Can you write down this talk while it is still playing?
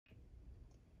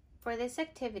For this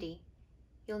activity,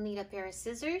 you'll need a pair of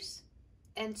scissors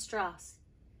and straws.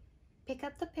 Pick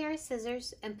up the pair of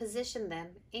scissors and position them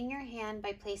in your hand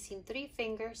by placing 3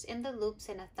 fingers in the loops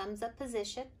in a thumbs up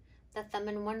position, the thumb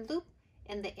in one loop,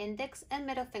 and the index and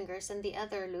middle fingers in the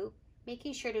other loop,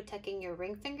 making sure to tuck in your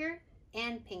ring finger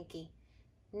and pinky.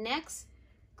 Next,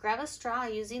 grab a straw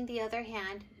using the other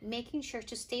hand, making sure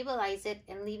to stabilize it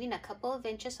and leaving a couple of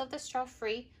inches of the straw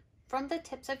free from the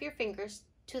tips of your fingers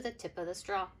to the tip of the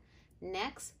straw.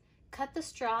 Next, cut the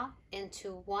straw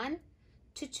into 1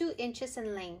 to 2 inches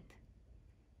in length.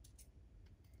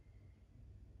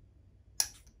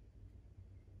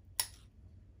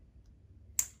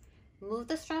 Move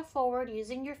the straw forward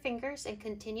using your fingers and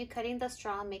continue cutting the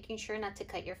straw, making sure not to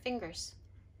cut your fingers.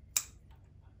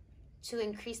 To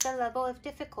increase the level of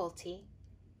difficulty,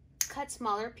 cut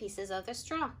smaller pieces of the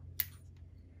straw.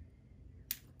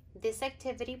 This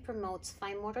activity promotes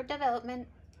fine motor development,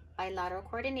 bilateral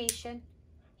coordination,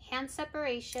 hand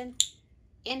separation,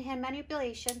 in-hand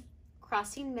manipulation,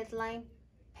 crossing midline,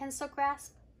 pencil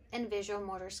grasp, and visual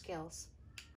motor skills.